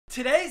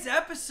Today's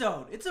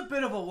episode, it's a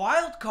bit of a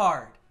wild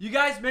card. You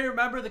guys may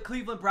remember the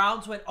Cleveland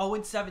Browns went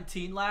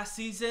 0-17 last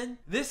season.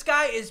 This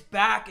guy is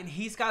back and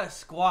he's got a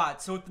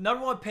squad. So with the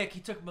number 1 pick, he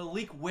took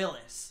Malik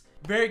Willis.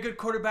 Very good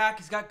quarterback.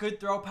 He's got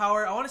good throw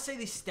power. I want to say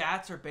these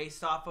stats are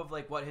based off of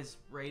like what his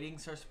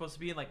ratings are supposed to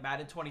be in like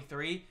Madden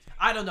 23.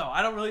 I don't know.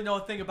 I don't really know a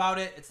thing about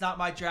it. It's not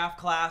my draft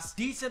class.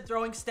 Decent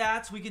throwing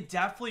stats. We can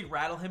definitely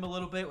rattle him a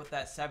little bit with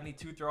that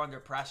 72 throw under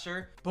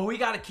pressure. But we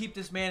got to keep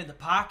this man in the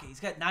pocket. He's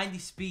got 90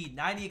 speed,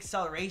 90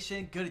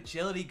 acceleration, good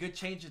agility, good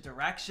change of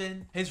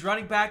direction. His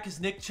running back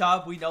is Nick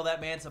Chubb. We know that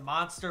man's a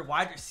monster.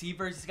 Wide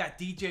receivers, he's got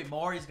DJ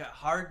Moore. He's got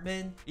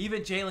Hardman.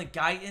 Even Jalen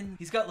Guyton.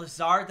 He's got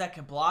Lazard that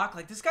can block.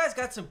 Like, this guy's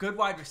got some good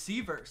wide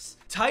receivers.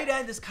 Tight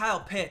end is Kyle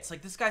Pitts.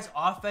 Like, this guy's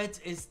offense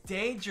is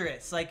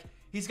dangerous. Like,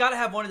 he's got to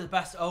have one of the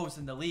best O's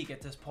in the league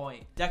at this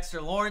point.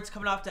 Dexter Lawrence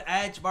coming off the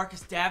edge.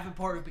 Marcus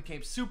Davenport, who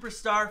became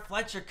superstar.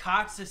 Fletcher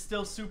Cox is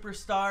still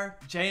superstar.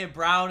 Jaylen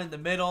Brown in the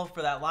middle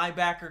for that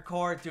linebacker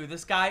core. Dude,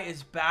 this guy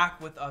is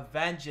back with a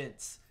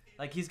vengeance.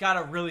 Like, he's got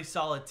a really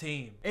solid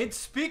team. And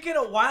speaking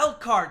of wild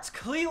cards,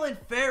 Clelin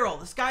Ferrell.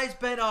 This guy's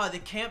been the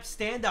camp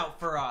standout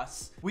for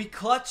us. We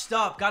clutched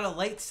up, got a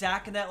late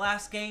sack in that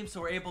last game,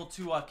 so we're able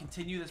to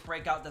continue this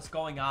breakout that's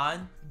going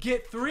on.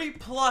 Get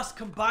 3+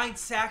 combined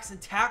sacks and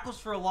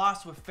tackles for a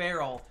loss with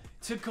Ferrell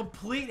to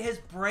complete his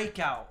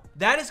breakout.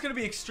 That is going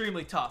to be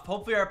extremely tough.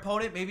 Hopefully our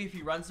opponent, maybe if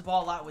he runs the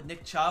ball a lot with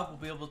Nick Chubb, will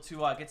be able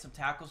to get some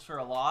tackles for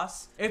a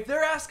loss. If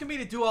they're asking me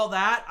to do all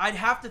that, I'd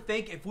have to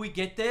think if we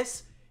get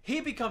this, he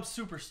becomes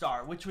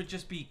superstar, which would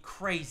just be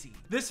crazy.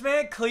 This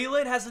man,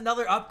 Cleveland, has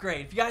another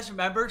upgrade. If you guys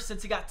remember,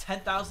 since he got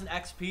 10,000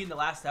 XP in the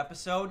last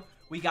episode,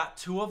 we got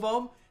 2 of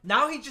them.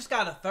 Now he just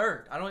got a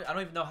 3rd. I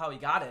don't even know how he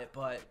got it,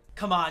 but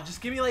come on,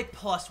 just give me like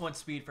 +1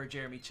 speed for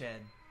Jeremy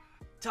Chin.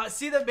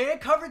 See, the man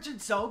coverage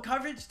and zone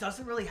coverage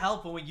doesn't really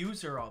help when we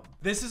use her own.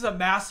 This is a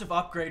massive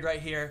upgrade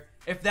right here.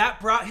 If that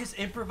brought his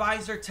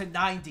improviser to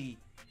 90,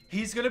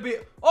 he's gonna be...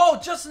 Oh,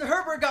 Justin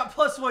Herbert got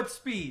 +1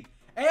 speed.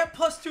 And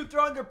 +2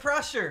 throw under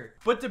pressure.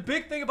 But the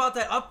big thing about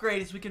that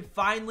upgrade is we can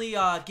finally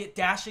get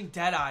Dashing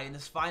Deadeye in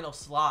this final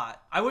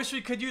slot. I wish we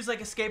could use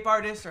like Escape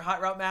Artist or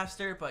Hot Route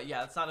Master, but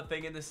yeah, that's not a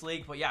thing in this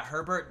league. But yeah,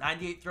 Herbert,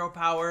 98 throw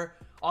power.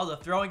 All the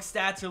throwing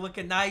stats are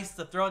looking nice.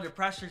 The throw under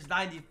pressure is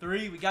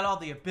 93. We got all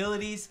the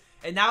abilities.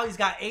 And now he's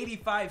got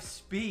 85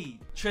 speed.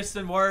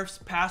 Tristan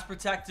Wirfs, pass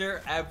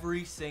protector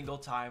every single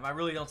time. I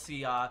really don't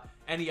see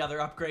any other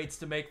upgrades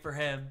to make for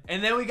him.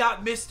 And then we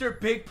got Mr.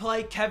 Big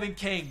Play Kevin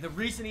King. The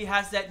reason he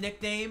has that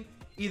nickname,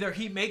 either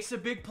he makes a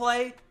big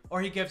play or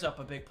he gives up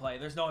a big play.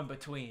 There's no in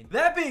between.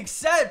 That being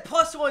said,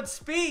 +1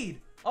 speed,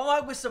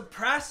 along with some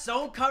press,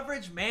 zone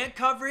coverage, man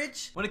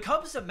coverage. When it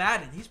comes to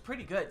Madden, he's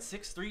pretty good.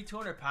 6'3",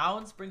 200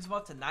 pounds, brings him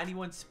up to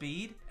 91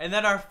 speed. And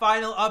then our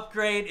final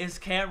upgrade is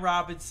Cam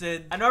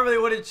Robinson. I normally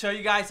wouldn't show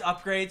you guys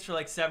upgrades for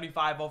like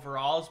 75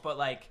 overalls, but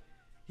like,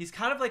 he's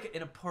kind of like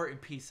an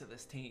important piece of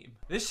this team.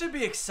 This should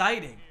be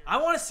exciting. I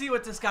want to see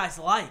what this guy's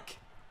like.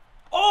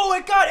 Oh,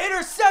 it got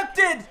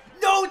intercepted!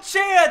 No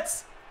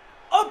chance!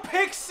 A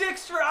pick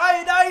 6 for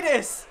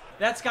Ionitis!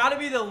 That's got to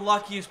be the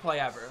luckiest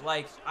play ever.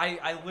 Like,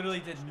 I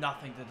literally did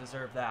nothing to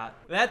deserve that.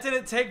 That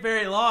didn't take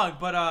very long,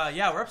 but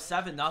yeah, we're up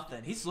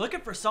 7-0. He's looking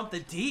for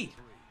something deep.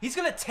 He's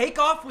going to take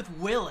off with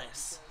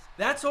Willis.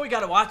 That's what we got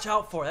to watch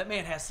out for. That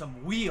man has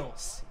some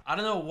wheels. I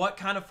don't know what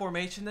kind of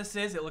formation this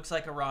is. It looks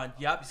like a run.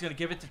 Yep, he's going to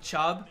give it to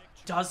Chubb.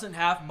 Doesn't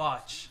have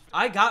much.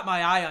 I got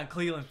my eye on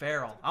Clelin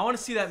Ferrell. I want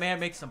to see that man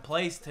make some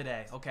plays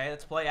today. Okay,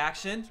 let's play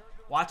action.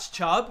 Watch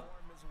Chubb.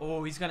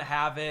 Oh, he's going to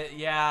have it.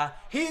 Yeah,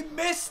 he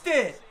missed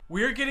it.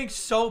 We're getting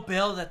so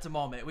built at the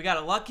moment. We got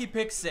a lucky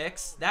pick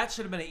 6. That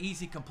should have been an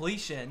easy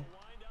completion.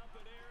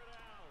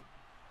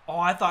 Oh,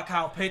 I thought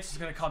Kyle Pitts was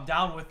going to come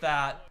down with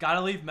that. Got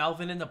to leave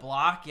Melvin in the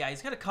block. Yeah,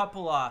 he's got a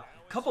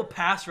couple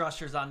pass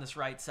rushers on this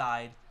right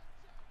side.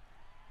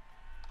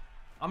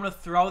 I'm going to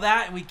throw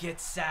that, and we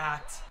get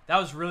sacked. That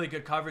was really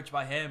good coverage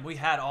by him. We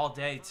had all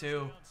day,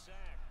 too.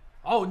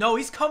 Oh, no,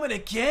 he's coming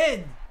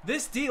again.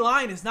 This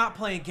D-line is not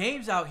playing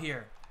games out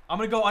here. I'm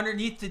going to go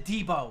underneath to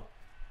Debo.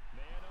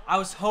 I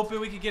was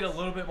hoping we could get a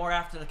little bit more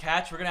after the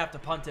catch. We're going to have to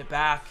punt it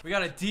back. We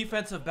got a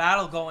defensive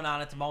battle going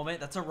on at the moment.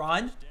 That's a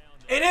run.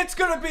 And it's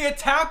going to be a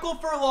tackle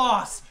for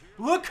loss.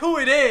 Look who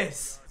it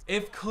is.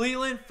 If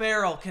Clelin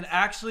Ferrell can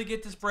actually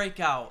get this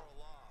breakout,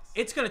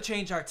 it's going to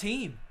change our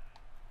team.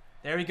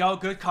 There we go.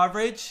 Good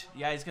coverage.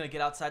 Yeah, he's going to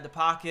get outside the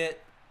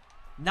pocket.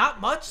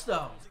 Not much,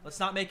 though. Let's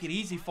not make it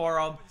easy for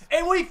him.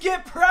 And we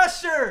get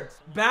pressure.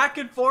 Back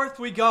and forth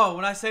we go.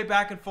 When I say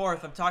back and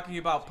forth, I'm talking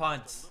about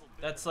punts.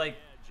 That's like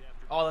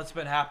all that's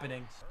been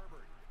happening.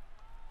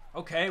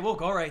 Okay, we'll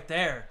go right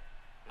there.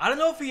 I don't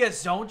know if he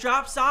has zone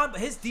drops on, but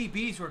his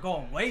DBs were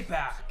going way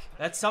back.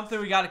 That's something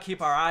we got to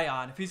keep our eye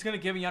on. If he's going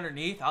to give me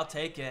underneath, I'll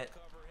take it.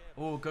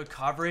 Ooh, good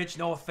coverage.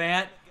 Noah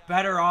Fant,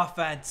 better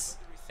offense.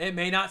 It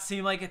may not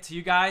seem like it to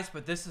you guys,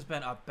 but this has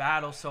been a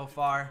battle so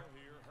far.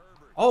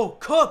 Oh,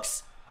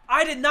 Cooks.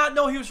 I did not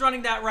know he was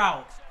running that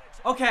route.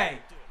 Okay,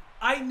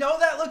 I know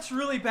that looks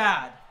really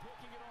bad.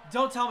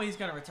 Don't tell me he's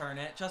going to return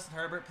it. Justin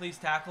Herbert, please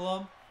tackle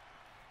him.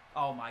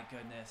 Oh, my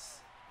goodness.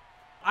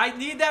 I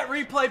need that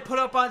replay put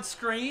up on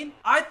screen.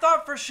 I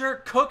thought for sure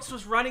Cooks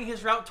was running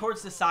his route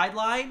towards the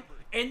sideline,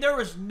 and there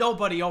was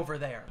nobody over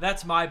there.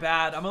 That's my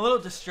bad. I'm a little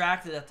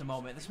distracted at the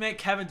moment. This man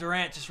Kevin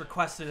Durant just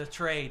requested a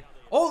trade.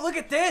 Oh, look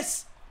at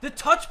this. The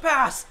touch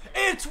pass.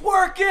 It's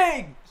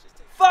working.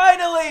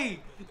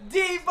 Finally.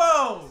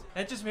 Debo.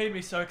 That just made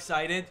me so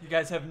excited. You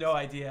guys have no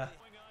idea.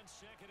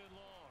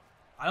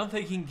 I don't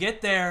think he can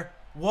get there.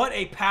 What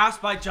a pass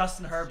by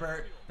Justin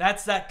Herbert.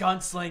 That's that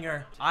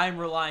gunslinger. I'm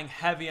relying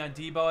heavy on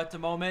Debo at the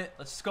moment.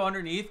 Let's just go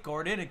underneath.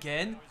 Gordon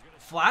again.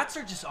 Flats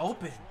are just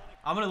open.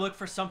 I'm going to look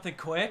for something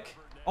quick.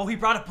 Oh, he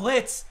brought a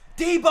blitz.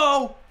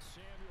 Debo.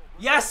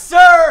 Yes,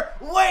 sir.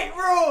 Weight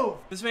room.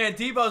 This man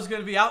Debo is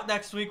going to be out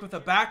next week with a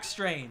back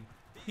strain.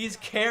 He's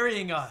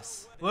carrying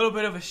us. A little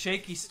bit of a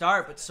shaky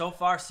start, but so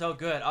far so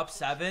good. Up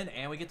 7,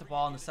 and we get the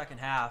ball in the second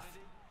half.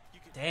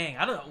 Dang,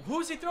 I don't know. Who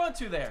is he throwing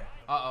to there?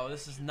 Uh-oh,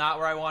 this is not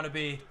where I want to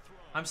be.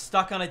 I'm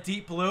stuck on a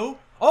deep blue.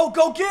 Oh,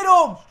 go get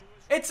him.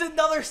 It's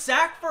another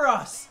sack for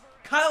us.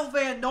 Kyle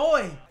Van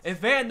Noy. If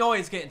Van Noy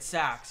is getting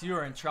sacks, you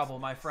are in trouble,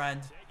 my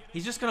friend.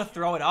 He's just going to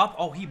throw it up.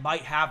 Oh, he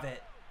might have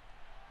it.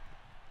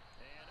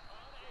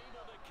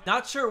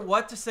 Not sure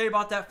what to say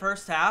about that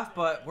first half,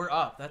 but we're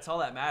up. That's all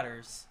that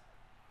matters.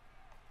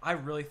 I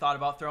really thought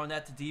about throwing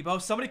that to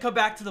Debo. Somebody come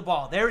back to the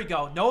ball. There we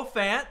go. No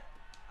Fant.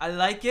 I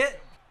like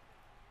it.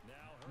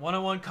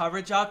 One-on-one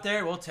coverage out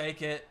there. We'll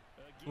take it.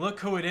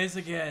 Look who it is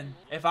again.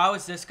 If I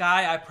was this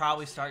guy, I'd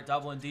probably start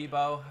doubling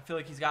Debo. I feel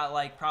like he's got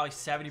like probably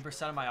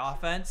 70% of my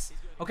offense.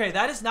 Okay,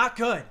 that is not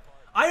good.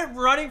 I am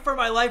running for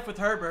my life with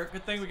Herbert.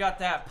 Good thing we got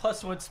that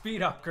 +1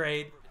 speed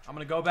upgrade. I'm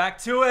going to go back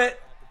to it.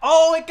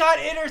 Oh, it got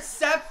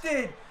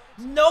intercepted.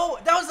 No,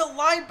 that was a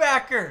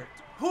linebacker.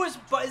 Who's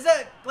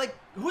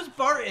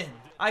Barton?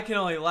 I can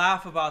only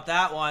laugh about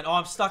that one. Oh,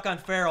 I'm stuck on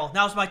Farrell.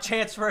 Now's my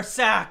chance for a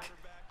sack.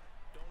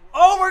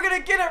 Oh, we're going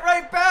to get it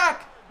right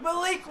back.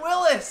 Malik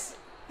Willis.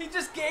 He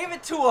just gave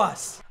it to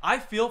us. I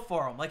feel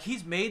for him. Like,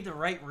 he's made the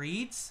right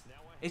reads.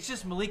 It's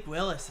just Malik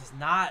Willis is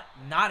not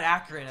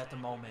accurate at the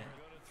moment.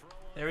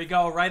 There we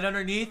go. Right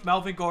underneath.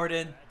 Melvin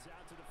Gordon.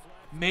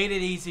 Made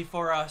it easy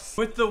for us.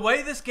 With the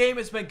way this game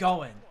has been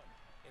going,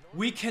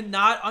 we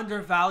cannot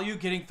undervalue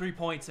getting 3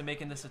 points and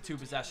making this a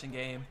 2-possession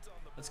game.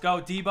 Let's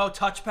go. Debo,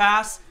 touch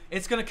pass.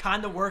 It's going to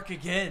kind of work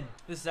again.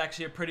 This is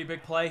actually a pretty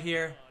big play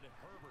here.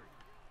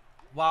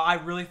 Wow, I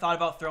really thought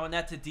about throwing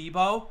that to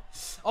Debo.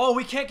 Oh,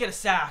 we can't get a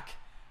sack.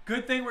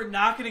 Good thing we're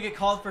not going to get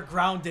called for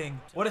grounding.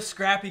 What a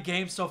scrappy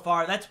game so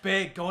far. That's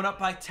big, going up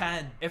by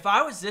 10. If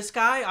I was this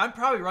guy, I'm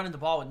probably running the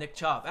ball with Nick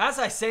Chubb. As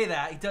I say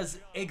that, he does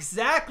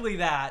exactly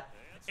that,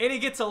 and he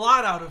gets a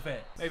lot out of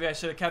it. Maybe I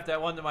should have kept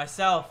that one to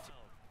myself.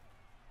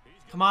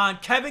 Come on,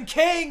 Kevin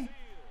King.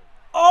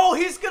 Oh,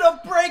 he's going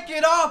to break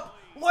it up.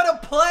 What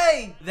a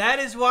play. That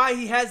is why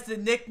he has the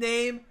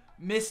nickname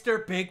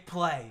Mr. Big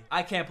Play.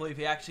 I can't believe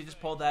he actually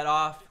just pulled that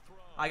off.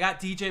 I got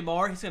DJ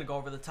Moore. He's going to go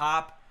over the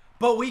top.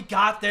 But we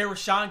got there with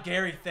Rashawn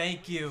Gary.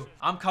 Thank you.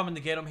 I'm coming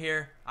to get him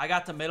here. I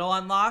got the middle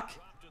on lock.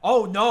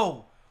 Oh,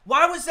 no.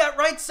 Why was that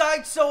right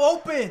side so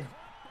open?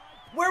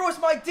 Where was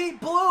my deep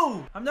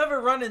blue? I'm never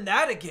running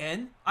that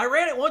again. I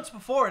ran it once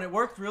before, and it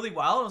worked really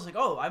well. I was like,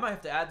 oh, I might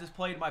have to add this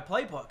play to my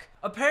playbook.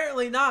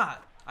 Apparently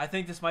not. I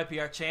think this might be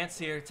our chance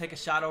here to take a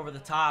shot over the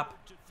top.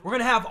 We're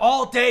going to have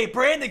all day.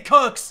 Brandon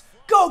Cooks.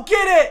 Go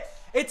get it.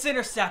 It's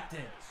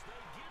intercepted.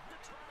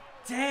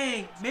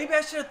 Dang. Maybe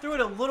I should have threw it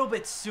a little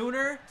bit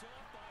sooner.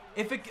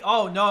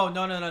 Oh,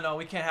 no.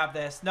 We can't have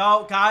this.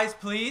 No, guys,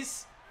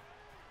 please.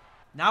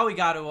 Now we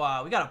got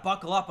to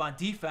buckle up on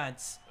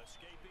defense.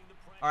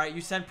 All right,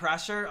 you send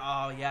pressure.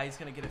 Oh, yeah, he's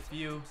going to get a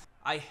few.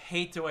 I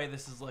hate the way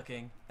this is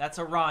looking. That's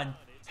a run.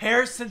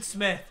 Harrison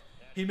Smith.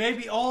 He may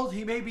be old,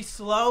 he may be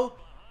slow,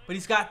 but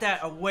he's got that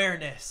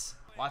awareness.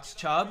 Watch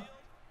Chubb.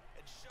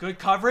 Good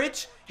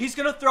coverage. He's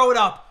going to throw it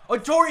up.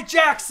 Adoree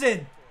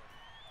Jackson.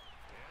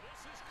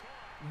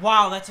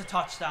 Wow, that's a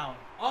touchdown.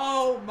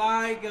 Oh,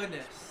 my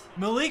goodness.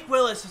 Malik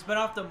Willis has been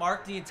off the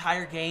mark the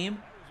entire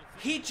game.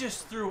 He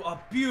just threw a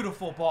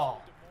beautiful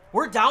ball.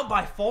 We're down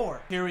by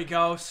 4. Here we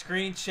go.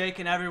 Screen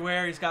shaking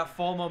everywhere. He's got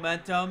full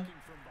momentum.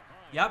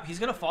 Yep, he's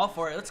going to fall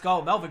for it. Let's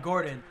go. Melvin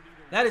Gordon.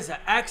 That is an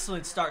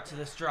excellent start to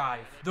this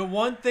drive. The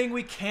one thing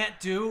we can't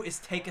do is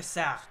take a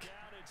sack.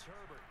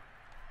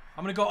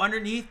 I'm going to go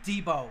underneath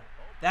Debo.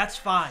 That's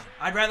fine.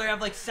 I'd rather have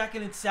like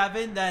 2nd and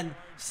 7 than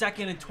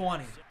 2nd and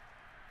 20.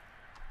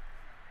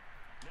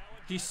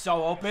 He's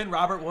so open.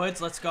 Robert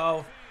Woods, let's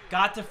go.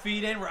 Got the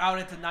feed in. We're out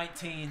at the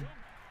 19.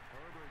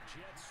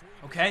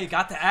 Okay, you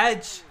got the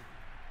edge.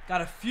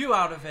 Got a few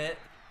out of it.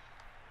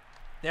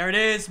 There it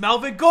is.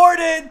 Melvin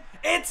Gordon.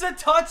 It's a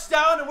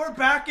touchdown, and we're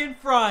back in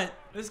front.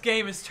 This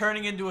game is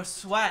turning into a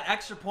sweat.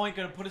 Extra point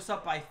going to put us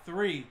up by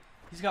 3.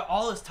 He's got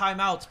all his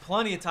timeouts.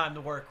 Plenty of time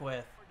to work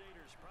with.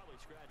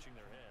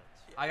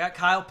 I got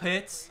Kyle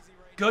Pitts.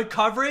 Good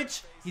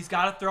coverage. He's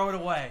got to throw it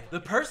away. The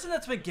person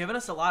that's been giving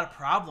us a lot of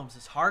problems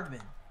is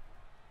Hardman.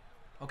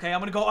 Okay,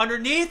 I'm going to go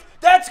underneath.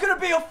 That's going to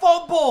be a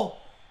fumble.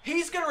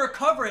 He's going to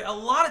recover it. A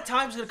lot of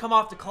times it's going to come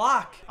off the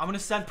clock. I'm going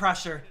to send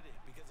pressure.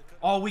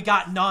 Oh, we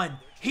got none.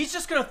 He's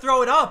just going to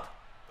throw it up.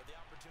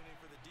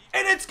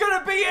 And it's going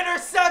to be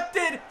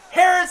intercepted.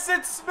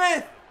 Harrison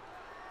Smith.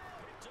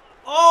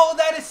 Oh,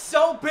 that is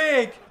so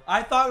big.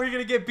 I thought we were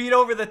going to get beat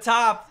over the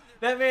top.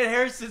 That man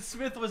Harrison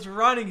Smith was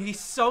running. He's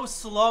so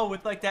slow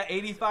with like that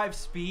 85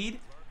 speed.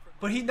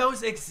 But he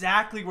knows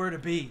exactly where to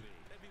be.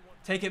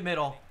 Take it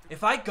middle.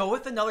 If I go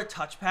with another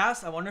touch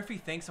pass, I wonder if he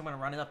thinks I'm going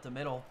to run it up the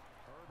middle.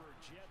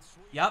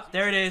 Yep,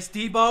 there it is.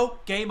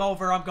 Debo, game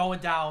over. I'm going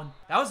down.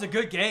 That was a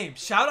good game.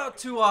 Shout out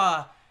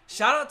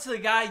to the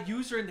guy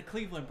user in the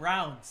Cleveland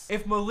Browns.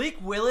 If Malik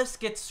Willis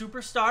gets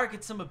superstar,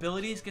 gets some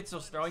abilities, gets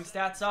those throwing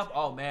stats up,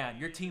 oh man,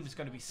 your team is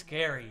going to be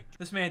scary.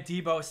 This man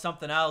Debo is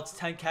something else.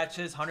 10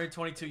 catches,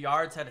 122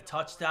 yards, had a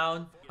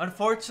touchdown.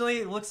 Unfortunately,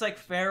 it looks like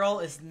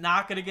Farrell is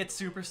not going to get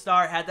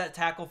superstar. Had that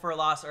tackle for a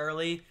loss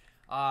early.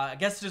 I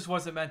guess it just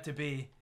wasn't meant to be.